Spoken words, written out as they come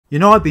You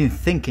know, I've been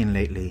thinking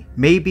lately,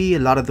 maybe a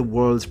lot of the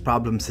world's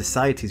problems,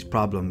 society's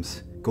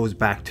problems, goes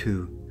back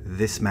to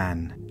this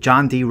man,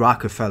 John D.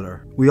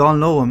 Rockefeller. We all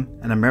know him,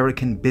 an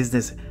American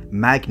business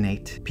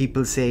magnate.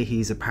 People say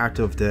he's a part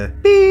of the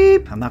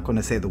beep. I'm not going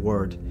to say the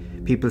word.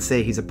 People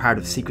say he's a part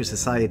of secret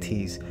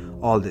societies,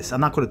 all this. I'm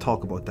not going to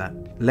talk about that.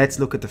 Let's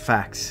look at the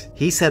facts.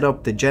 He set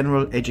up the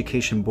General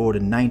Education Board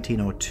in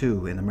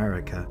 1902 in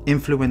America,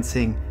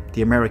 influencing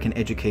the American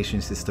education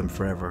system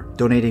forever,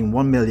 donating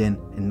 $1 million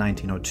in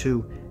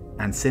 1902.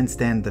 And since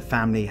then, the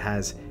family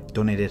has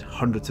donated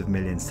hundreds of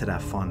millions to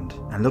that fund.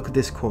 And look at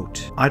this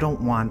quote: "I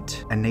don't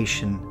want a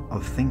nation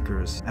of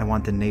thinkers, I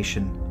want a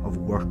nation of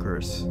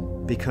workers."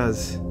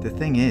 Because the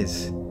thing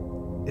is,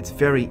 it's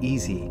very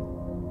easy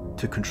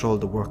to control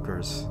the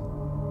workers.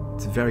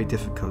 It's very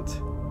difficult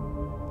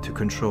to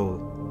control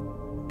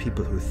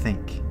people who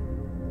think.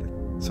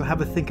 So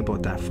have a think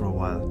about that for a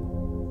while,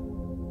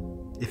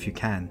 if you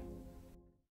can.